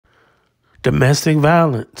Domestic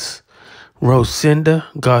violence. Rosenda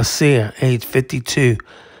Gracia, age 52,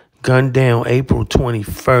 gunned down April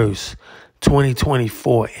 21st,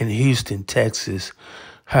 2024 in Houston, Texas.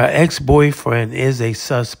 Her ex-boyfriend is a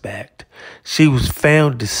suspect. She was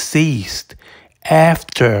found deceased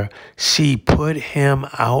after she put him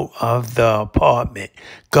out of the apartment.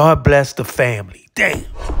 God bless the family. Damn.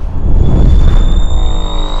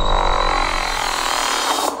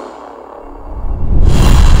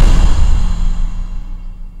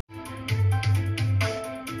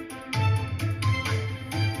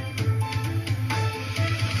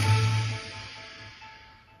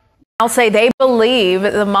 I'll say they believe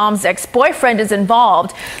the mom's ex-boyfriend is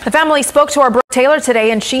involved. The family spoke to our Brooke Taylor today,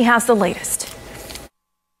 and she has the latest.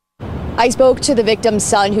 I spoke to the victim's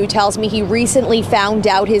son, who tells me he recently found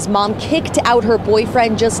out his mom kicked out her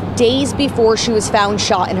boyfriend just days before she was found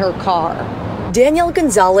shot in her car. Daniel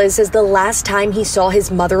Gonzalez says the last time he saw his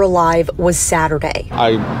mother alive was Saturday.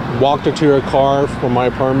 I walked her to her car from my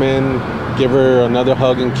apartment, gave her another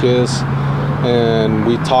hug and kiss. And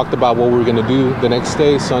we talked about what we were going to do the next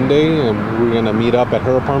day, Sunday, and we were going to meet up at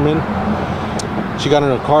her apartment. She got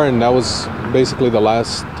in her car, and that was basically the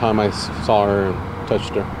last time I saw her and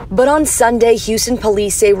touched her. But on Sunday, Houston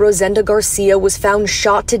police say Rosenda Gracia was found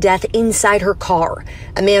shot to death inside her car.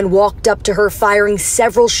 A man walked up to her firing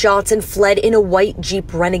several shots and fled in a white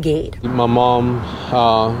Jeep Renegade. My mom,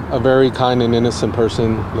 a very kind and innocent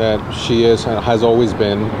person that she is and has always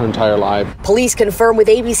been her entire life. Police confirm with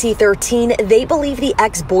ABC 13 they believe the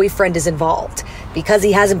ex-boyfriend is involved. Because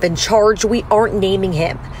he hasn't been charged, we aren't naming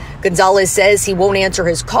him. Gonzalez says he won't answer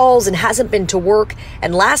his calls and hasn't been to work.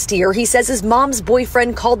 And last year, he says his mom's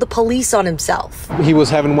boyfriend called the police on himself. He was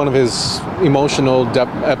having one of his emotional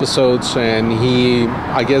episodes, and he,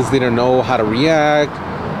 I guess, didn't know how to react.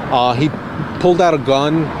 He pulled out a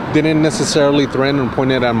gun, didn't necessarily threaten and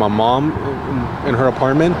point it at my mom in her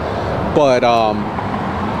apartment, but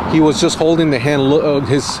he was just holding the hand,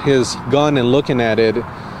 his gun and looking at it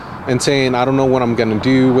and saying, I don't know what I'm gonna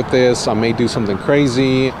do with this. I may do something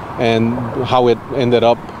crazy. And how it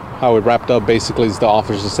wrapped up basically is the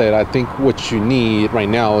officer said, I think what you need right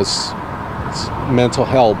now is mental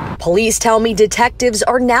help. Police tell me detectives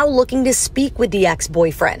are now looking to speak with the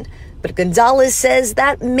ex-boyfriend, but Gonzalez says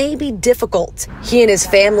that may be difficult. He and his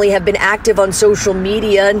family have been active on social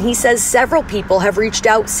media, and he says several people have reached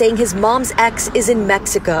out saying his mom's ex is in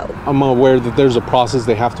Mexico. I'm aware that there's a process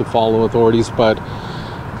they have to follow, authorities, but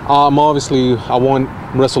I want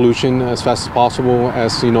resolution as fast as possible.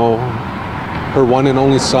 As you know, her one and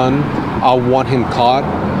only son, I want him caught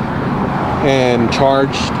and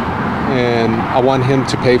charged, and I want him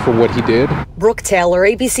to pay for what he did. Brooke Taylor,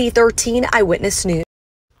 ABC 13 Eyewitness News.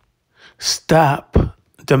 Stop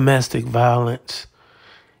domestic violence.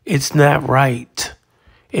 It's not right.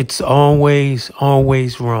 It's always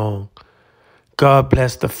wrong. God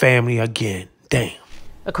bless the family again. Damn.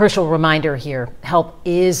 A crucial reminder here, help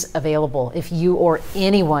is available. If you or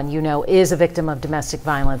anyone you know is a victim of domestic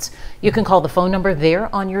violence, you can call the phone number there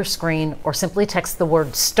on your screen or simply text the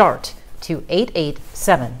word START to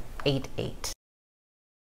 88788.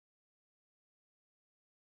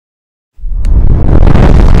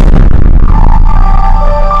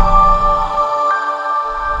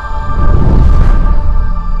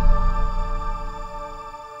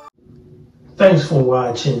 Thanks for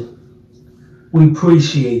watching. We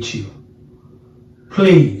appreciate you.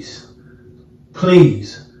 Please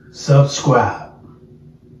subscribe.